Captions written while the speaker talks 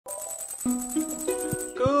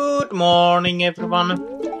Good morning,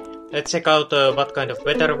 everyone. Let's check out what kind of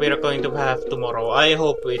weather we're going to have tomorrow. I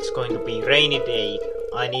hope it's going to be rainy day.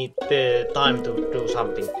 I need time to do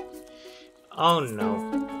something. Oh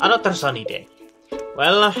no, another sunny day.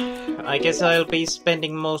 Well, I guess I'll be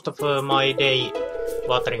spending most of my day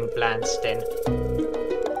watering plants then.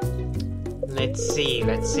 Let's see,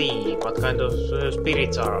 what kind of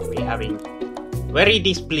spirits are we having? Very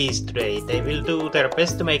displeased today. They will do their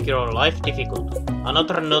best to make your life difficult.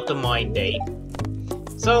 Another not mine day.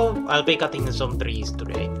 So, I'll be cutting some trees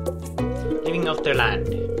today. Living off the land.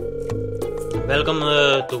 Welcome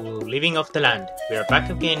to Living off the Land. We're back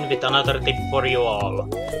again with another tip for you all.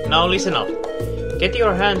 Now listen up. Get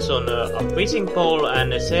your hands on a fishing pole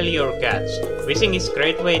and sell your catch. Fishing is a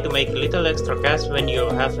great way to make little extra cash when you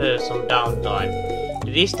have some downtime.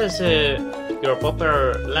 The distance your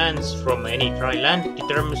popper lands from any dry land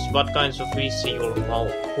determines what kinds of fish you'll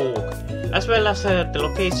hook, as well as the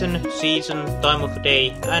location, season, time of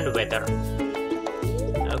day, and weather.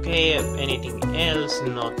 Okay, anything else?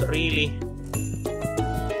 Not really.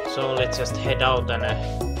 So let's just head out and...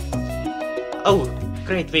 Oh,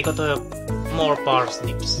 great, we got more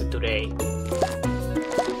parsnips today.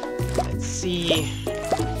 Let's see...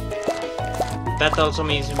 That also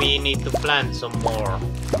means we need to plant some more.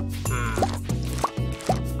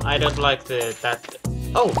 I don't like that.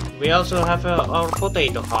 Oh, we also have our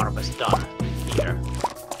potato harvest done here.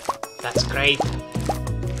 That's great.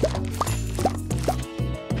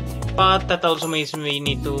 But that also means we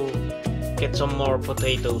need to get some more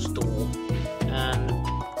potatoes too. And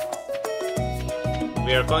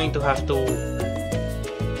we are going to have to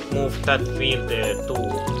move that field too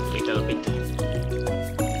a little bit.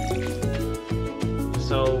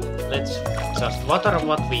 So let's just water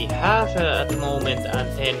what we have at the moment and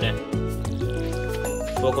then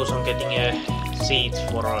focus on getting seeds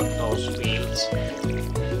for those fields.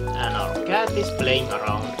 And our cat is playing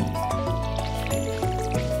around.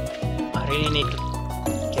 I really need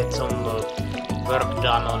to get some work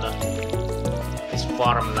done on this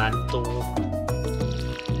farmland too.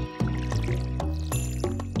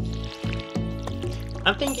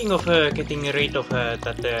 I'm thinking of getting rid of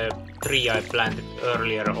that tree I planted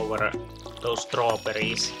earlier over those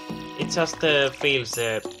strawberries. It just feels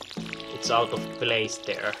it's out of place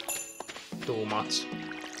there too much.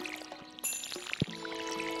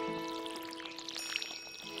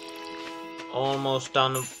 Almost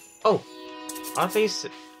done. Oh, are these...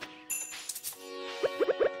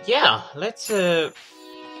 Yeah, let's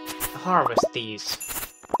harvest these.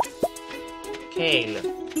 Kale.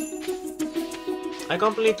 I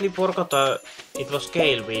completely forgot it was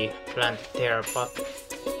kale we planted there, but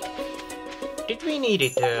did we need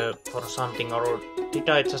it for something, or did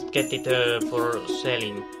I just get it for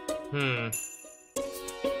selling?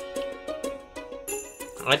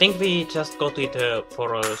 I think we just got it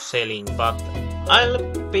for selling, but I'll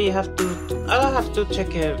have to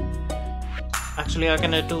check. Actually, I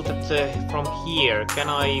can do that from here. Can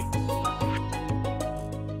I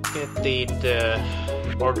get it?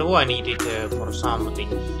 Or do I need it for something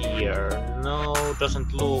here? No,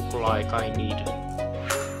 doesn't look like I need it.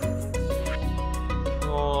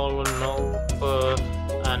 Oh, nope.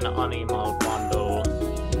 An animal bundle.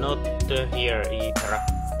 Not here either.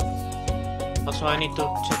 Also, I need to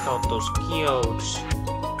check out those geodes.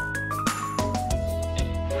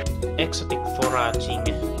 Exotic foraging.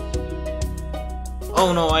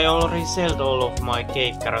 Oh no, I already sold all of my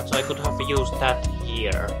cave carrots. I could have used that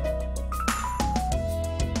here.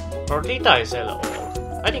 Or did I sell all?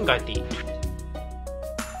 I think I did.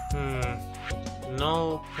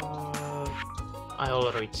 No. I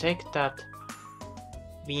already checked that.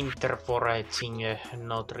 Winter foraging,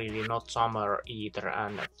 not really, not summer either,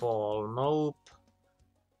 and fall, nope.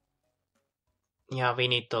 Yeah, we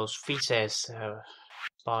need those fishes,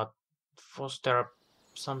 but was there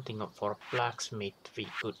something for blacksmith we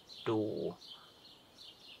could do?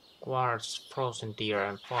 Quartz, frozen deer,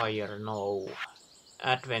 and fire, no.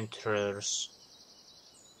 Adventurers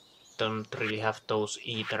don't really have those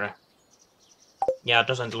either. Yeah,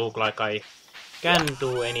 doesn't look like I can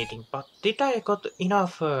do anything, but did I got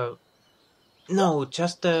enough? No,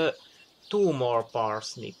 just 2 more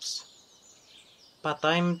parsnips. But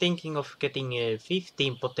I'm thinking of getting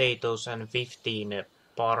 15 potatoes and 15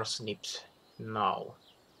 parsnips now.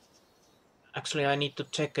 Actually, I need to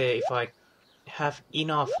check if I have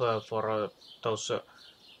enough for those...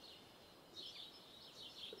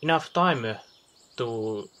 enough time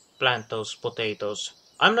to plant those potatoes.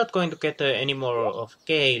 I'm not going to get any more of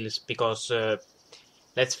kales because,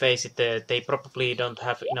 let's face it, they probably don't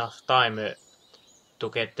have enough time to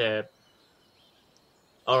get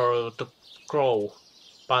or to grow,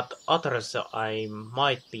 but others I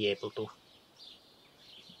might be able to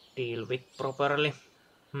deal with properly.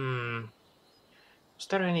 Is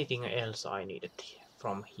there anything else I needed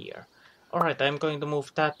from here? Alright, I'm going to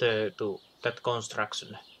move that to that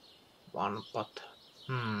construction one, but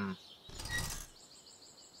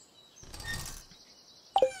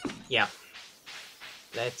yeah.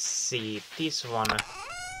 Let's see this one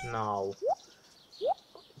now.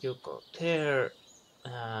 You go there,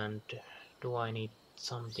 and do I need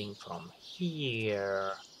something from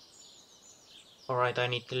here? Alright, I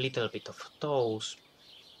need a little bit of those.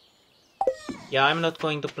 Yeah, I'm not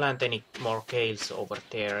going to plant any more kales over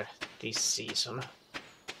there this season.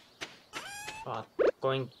 But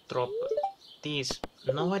going to drop these.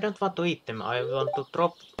 No, I don't want to eat them. I want to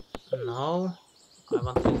drop. No, I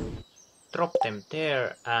want to drop them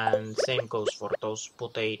there, and same goes for those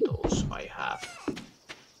potatoes I have.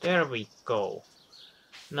 There we go.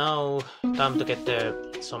 Now, time to get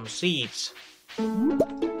some seeds.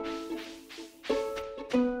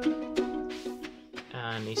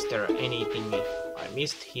 And is there anything I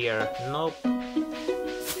missed here? Nope.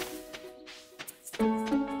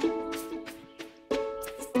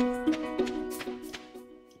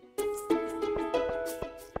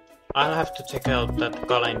 I'll have to check out that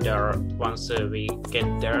calendar once we get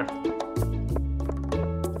there.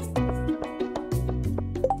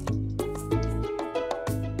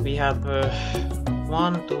 We have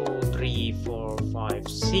 1, 2, 3, 4, 5,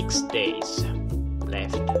 6 days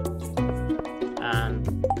left.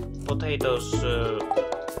 And potatoes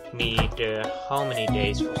need how many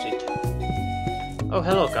days was it? Oh,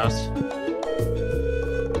 hello guys.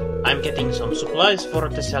 I'm getting some supplies for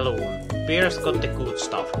the saloon. Beer's got the good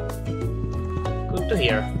stuff. Good to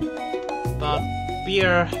hear. But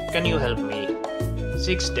Beer, can you help me?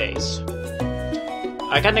 6 days.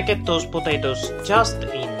 I can get those potatoes just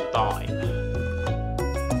in time.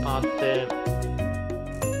 But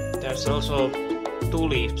there's also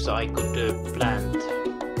tulips I could plant.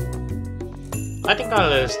 I think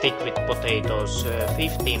I'll stick with potatoes,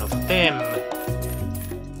 15 of them.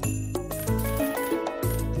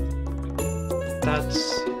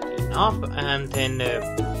 That's enough, and then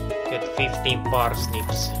get 15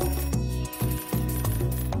 parsnips.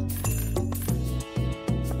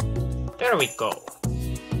 There we go.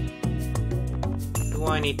 Do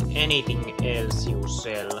I need anything else you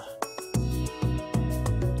sell?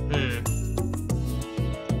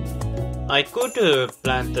 I could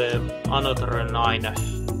plant another 9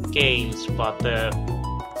 kales, but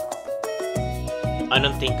I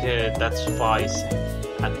don't think that suffices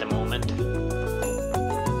at the moment.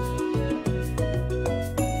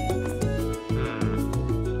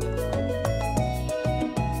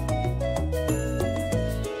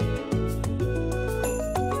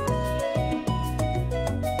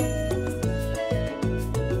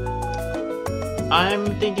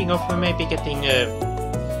 I'm thinking of maybe getting a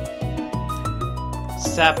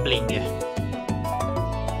sapling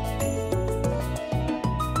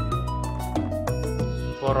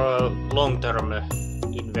for a long-term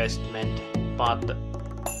investment, but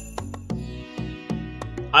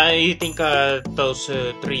I think those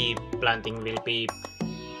tree planting will be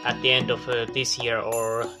at the end of this year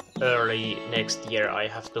or early next year. I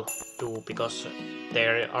have to do, because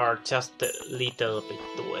they are just a little bit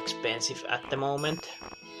too expensive at the moment.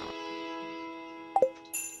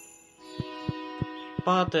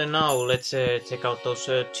 But now let's check out those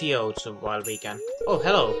geodes while we can. Oh,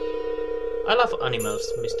 hello! I love animals,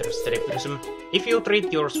 Mr. Prism. If you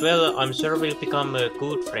treat yours well, I'm sure we'll become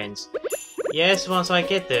good friends. Yes, once I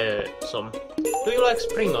get some. Do you like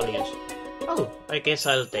spring onions? Oh, I guess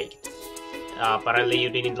I'll take it. Apparently you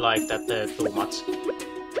didn't like that too much.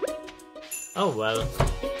 Oh well.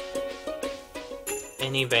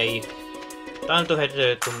 Anyway, time to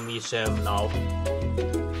head to museum now.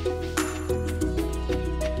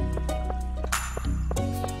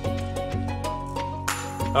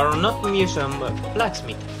 Or not museum,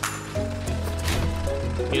 blacksmith.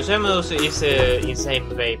 Museum is in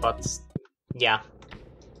same way, but yeah.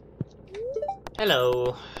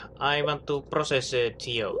 Hello, I want to process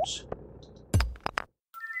geodes.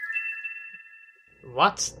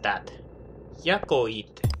 What's that?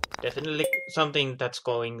 Yakoid. Definitely something that's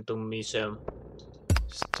going to museum.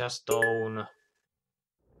 It's just stone.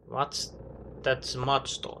 What's that?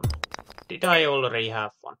 Mudstone. Did I already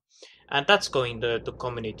have one? And that's going to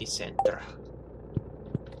community center.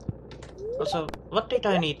 Also, what did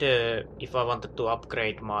I need if I wanted to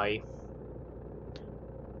upgrade my...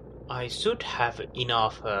 I should have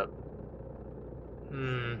enough...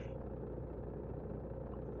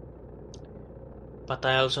 But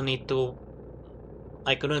I also need to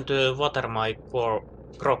I couldn't water my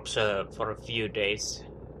crops for a few days.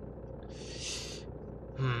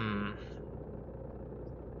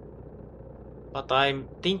 But I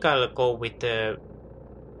think I'll go with the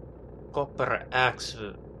copper axe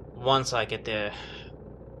once I get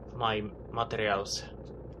my materials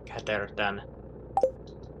gathered and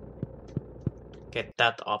get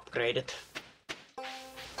that upgraded.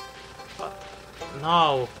 But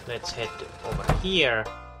now let's head over here.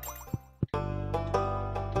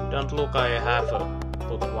 Don't look, I have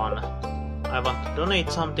put one. I want to donate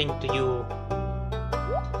something to you.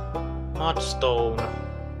 Mudstone.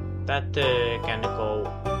 That can go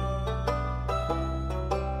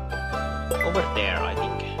over there, I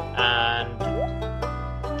think.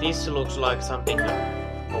 And this looks like something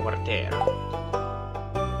over there.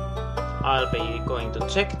 I'll be going to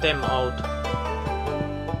check them out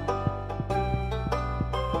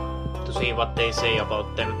to see what they say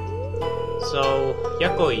about them. So,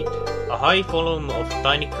 Yakoid. A high volume of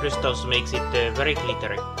tiny crystals makes it very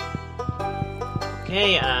glittery.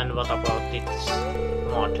 Okay, and what about this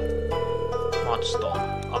mudstone?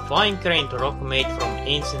 A fine-grained rock made from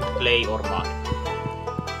ancient clay or mud.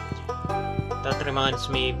 That reminds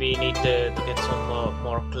me, we need to get some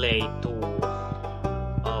more clay too.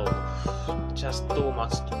 Oh, just too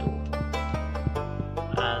much to do.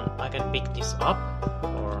 And I can pick this up,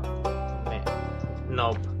 or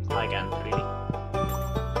nope, I can't really.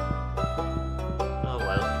 Oh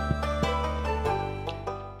well.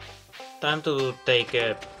 Time to take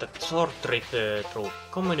that short trip through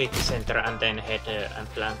community center and then head and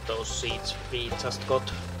plant those seeds we just got.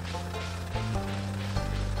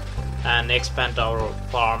 And expand our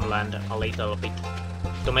farmland a little bit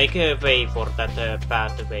to make a way for that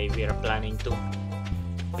pathway we are planning to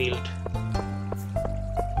build.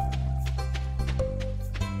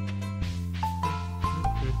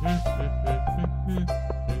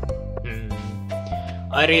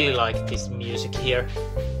 I really like this music here.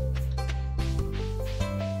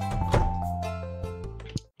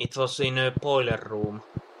 It was in a boiler room.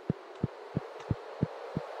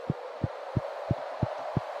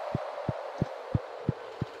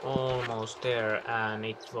 Almost there, and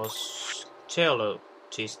it was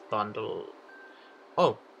geologist bundle.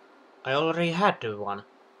 Oh, I already had one.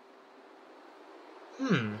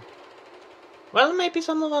 Well, maybe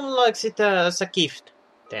someone likes it as a gift,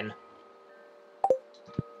 then.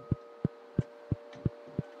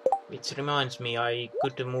 Which reminds me, I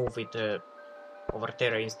could move it over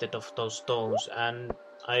there instead of those stones, and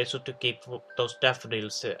I should keep those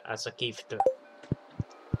daffodils as a gift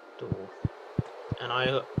too. And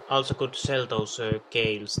I also could sell those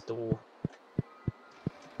gales too.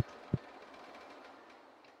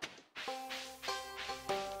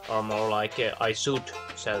 Or more like I should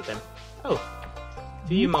sell them. Oh,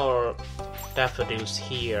 few more daffodils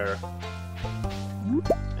here.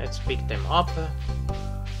 Let's pick them up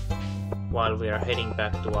while we are heading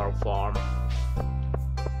back to our farm.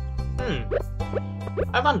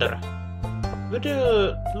 I wonder, would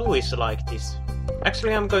Louis like this?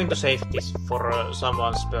 Actually, I'm going to save this for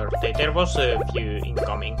someone's birthday. There was a few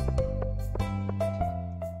incoming.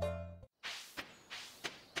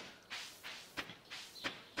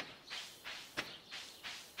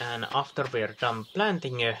 And after we're done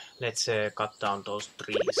planting, let's cut down those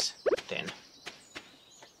trees then.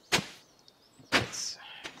 Let's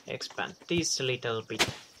expand this a little bit.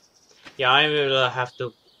 Yeah, I will have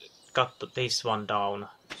to cut this one down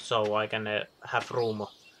so I can have room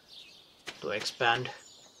to expand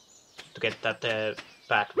to get that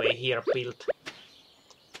pathway here built.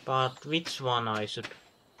 But which one I should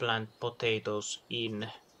plant potatoes in?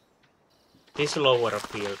 This lower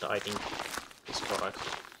field, I think, is correct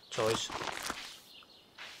choice.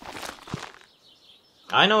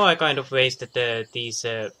 I know I kind of wasted these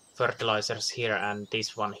fertilizers here and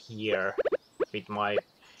this one here with my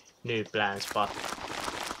new plants, but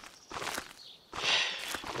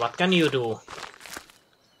what can you do?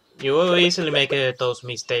 You will easily make those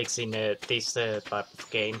mistakes in this type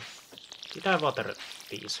of game. Did I water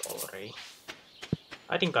these already?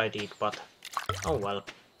 I think I did, but oh well.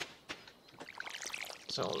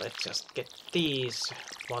 So let's just get these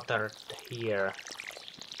watered here.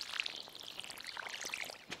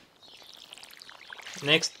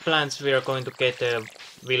 Next plants we are going to get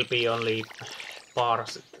will be only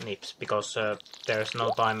parsnips, because there's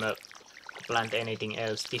no time to plant anything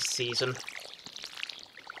else this season.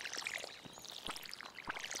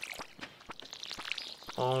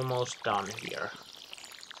 Almost done here.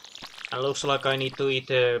 And looks like I need to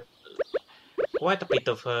eat quite a bit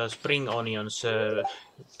of spring onions to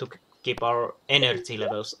keep our energy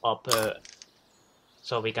levels up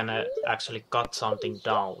so we can actually cut something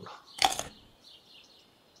down.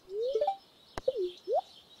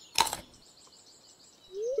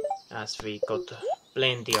 As we got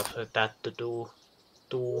plenty of that to do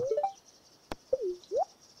too.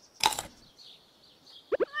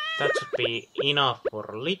 That should be enough for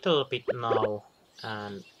a little bit now,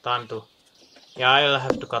 and time to... Yeah, I'll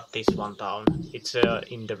have to cut this one down. It's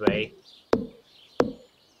in the way.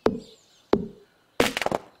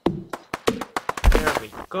 There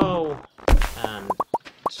we go, and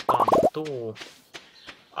it's done too.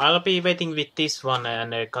 I'll be waiting with this one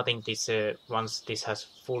and cutting this once this has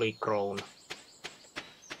fully grown.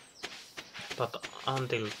 But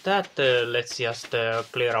until that, let's just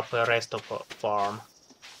clear up the rest of the farm.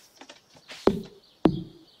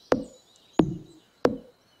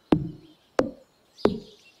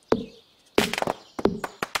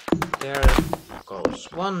 There goes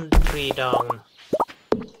one tree down.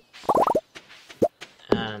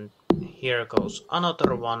 And here goes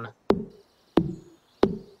another one.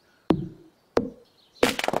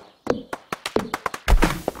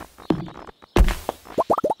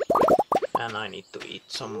 And I need to eat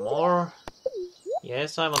some more.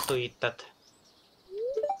 Yes, I want to eat that.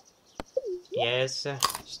 Yes,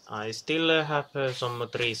 I still have some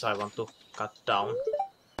trees I want to cut down.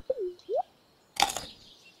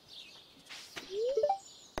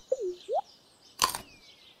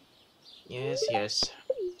 Yes, yes.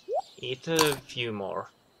 Eat a few more.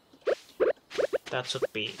 That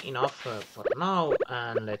should be enough for now,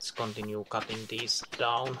 and let's continue cutting these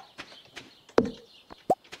down.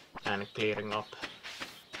 And clearing up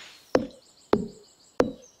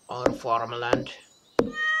our farmland.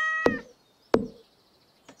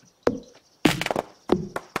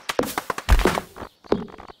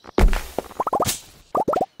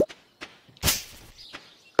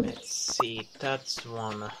 Let's see, that's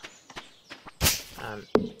one. And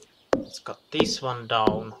let's cut this one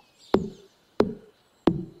down.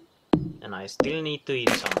 And I still need to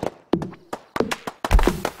eat something.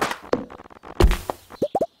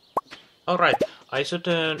 Alright, I should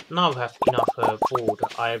now have enough food.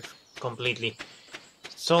 I've completely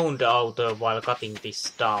zoned out while cutting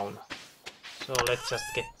this down. So let's just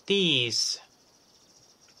get these.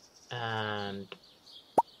 And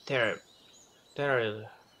there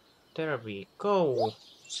we go.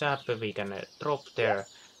 Sap we can drop there.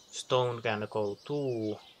 Stone can go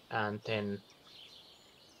too. And then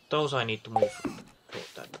those I need to move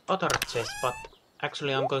to that other chest, but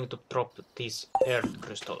actually I'm going to drop this earth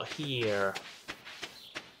crystal here.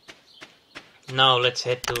 Now let's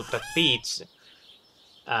head to the beach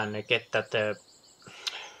and get that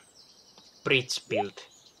bridge built.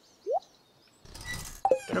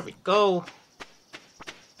 There we go.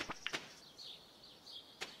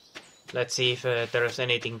 Let's see if there's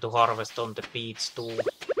anything to harvest on the beach too.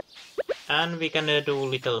 And we can do a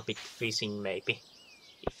little bit fishing maybe,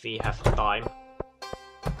 if we have time.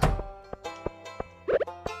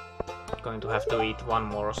 Going to have to eat one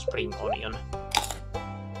more spring onion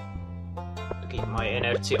to keep my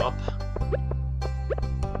energy up.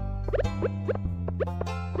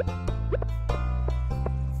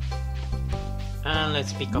 And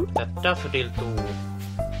let's pick up that daffodil too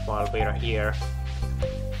while we're here.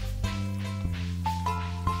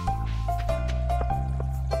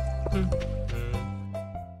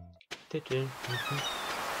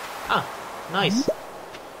 Ah, nice.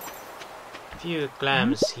 Few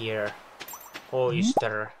clams here.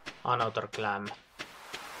 Oyster, another clam.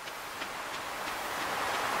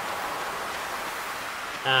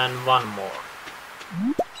 And one more.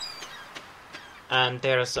 And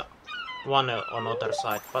there's one on other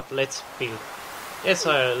side, but let's build. Yes,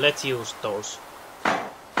 let's use those.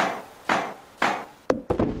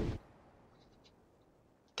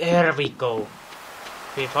 There we go.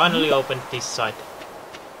 We finally opened this side.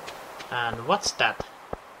 And what's that?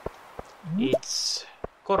 It's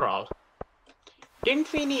coral.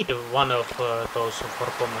 Didn't we need one of those for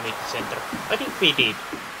community center? I think we did.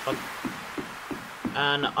 But...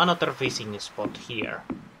 And another fishing spot here.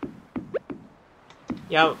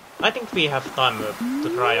 Yeah, I think we have time to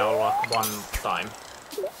try our luck one time.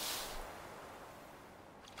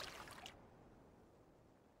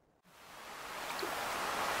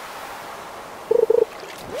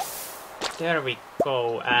 There we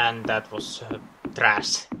go, and that was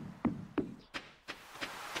trash.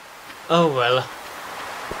 Oh well.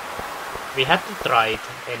 We had to try it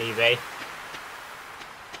anyway.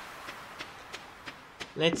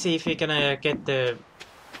 Let's see if we can get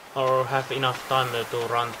or have enough time to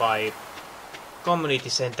run by community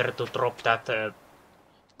center to drop that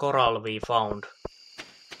coral we found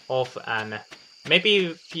off, and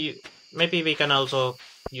maybe maybe we can also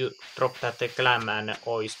drop that clam and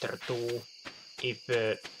oyster too, if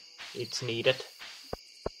it's needed.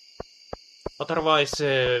 Otherwise,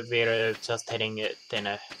 we're just heading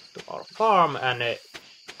then to our farm and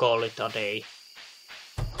call it a day.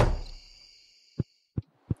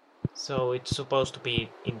 So it's supposed to be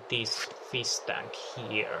in this fish tank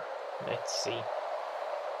here. Let's see.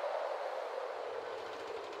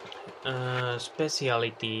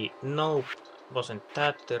 Speciality, nope. Wasn't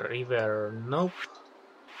that the river? Nope.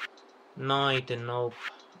 Night, nope.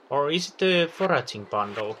 Or is it the foraging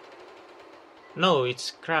bundle? No,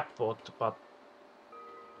 it's crab pot, but...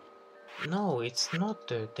 No, it's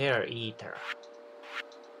not there either.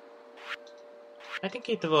 I think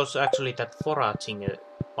it was actually that foraging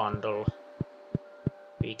bundle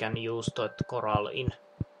we can use that coral in.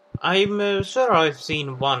 I'm sure I've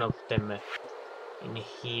seen one of them in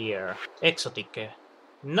here. Exotic.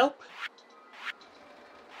 Nope.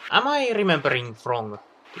 Am I remembering wrong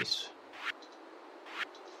this?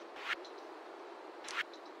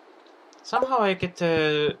 Somehow I get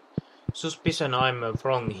the suspicion I'm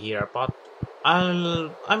wrong here, but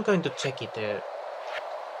I'm going to check it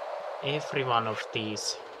every one of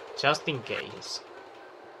these, just in case.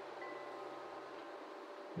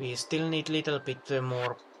 We still need little bit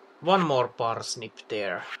more, one more parsnip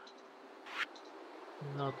there.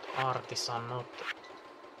 Not artisan, not...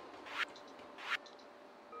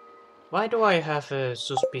 Why do I have a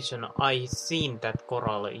suspicion I've seen that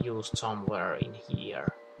coral used somewhere in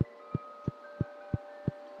here?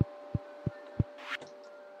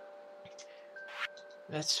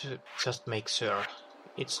 Let's just make sure.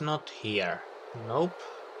 It's not here. Nope.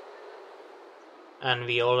 And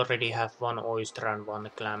we already have one oyster and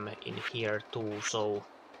one clam in here too, so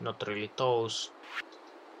not really those.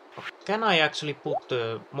 Can I actually put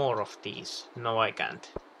more of these? No, I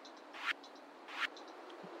can't.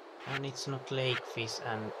 And it's not lake fish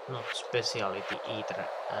and not speciality either.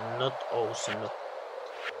 And not ocean.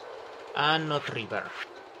 And not river.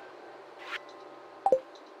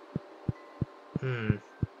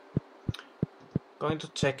 Going to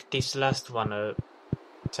check this last one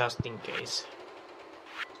just in case.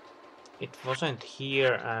 It wasn't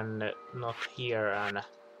here and not here and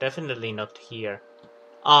definitely not here.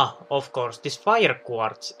 Ah, of course, this fire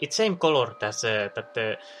quartz, it's same color as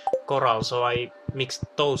that coral, so I mixed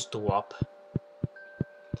those two up.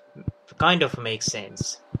 Kind of makes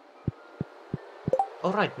sense.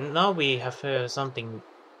 Alright, now we have something,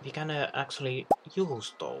 we can actually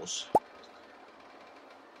use those.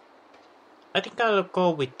 I think I'll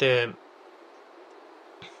go with the...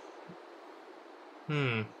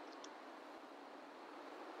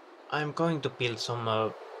 I'm going to build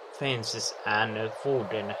some fences and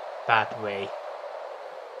wooden pathway.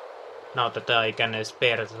 Now that I can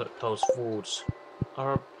spare those woods.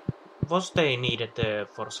 Or was they needed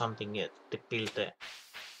for something to build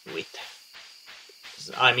with?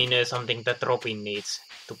 I mean something that Robin needs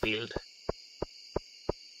to build.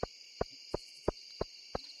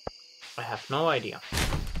 I have no idea.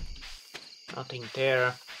 Nothing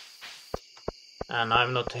there. And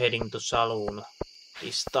I'm not heading to saloon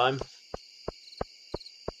this time.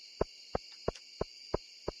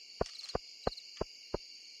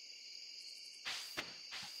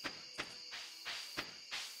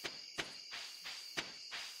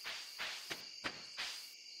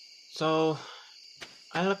 So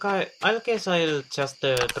I guess I'll just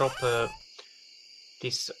drop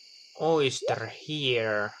this oyster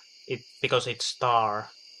here because it's star.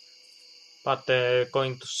 But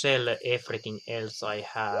going to sell everything else I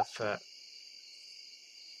have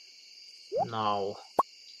now,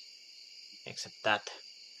 except that.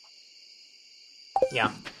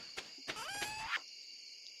 Yeah.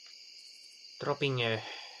 Dropping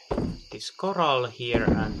this coral here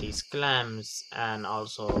and these clams and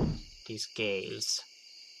also these scales.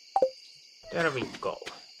 There we go.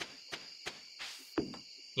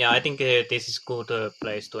 Yeah, I think this is good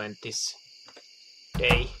place to end this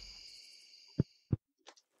day.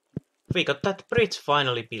 We got that bridge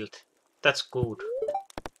finally built. That's good.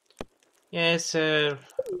 Yes,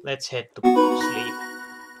 let's head to sleep.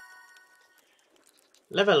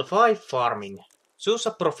 Level 5 farming. Choose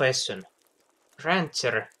a profession.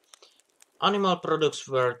 Rancher. Animal products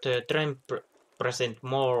worth 10%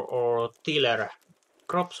 more, or tiller.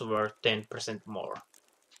 Crops worth 10% more.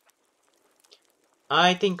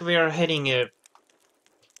 I think we are heading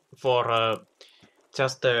for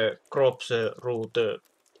just the crops route.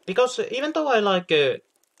 Because even though I like to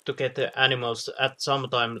get animals at some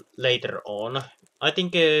time later on, I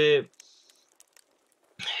think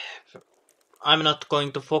I'm not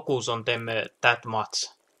going to focus on them that much.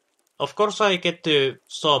 Of course I get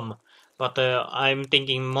some, But I'm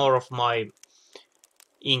thinking more of my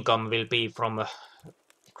income will be from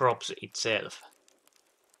crops itself.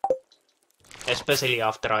 Especially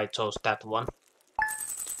after I chose that one.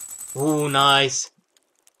 Ooh, nice!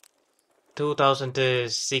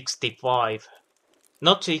 2065.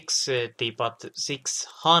 Not 60, but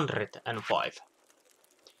 605.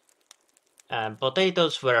 And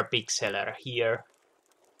potatoes were a big seller here.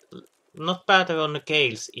 Not bad on the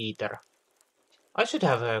kales either. I should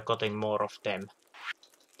have gotten more of them.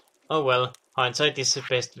 Oh well, hindsight is the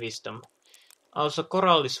best wisdom. Also,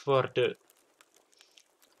 coral is worth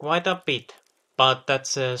quite a bit, but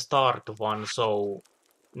that's a start one, so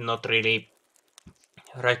not really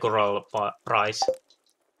regular price.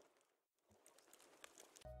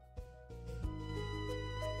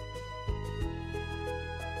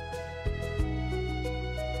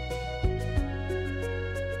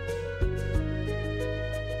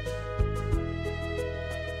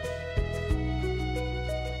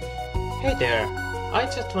 Hey there, I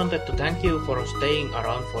just wanted to thank you for staying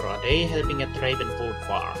around for a day helping at Ravenwood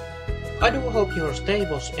farm. I do hope your stay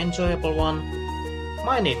was enjoyable one.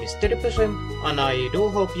 My name is Prism, and I do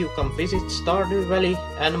hope you come visit Stardew Valley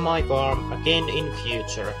and my farm again in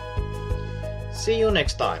future. See you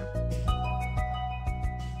next time.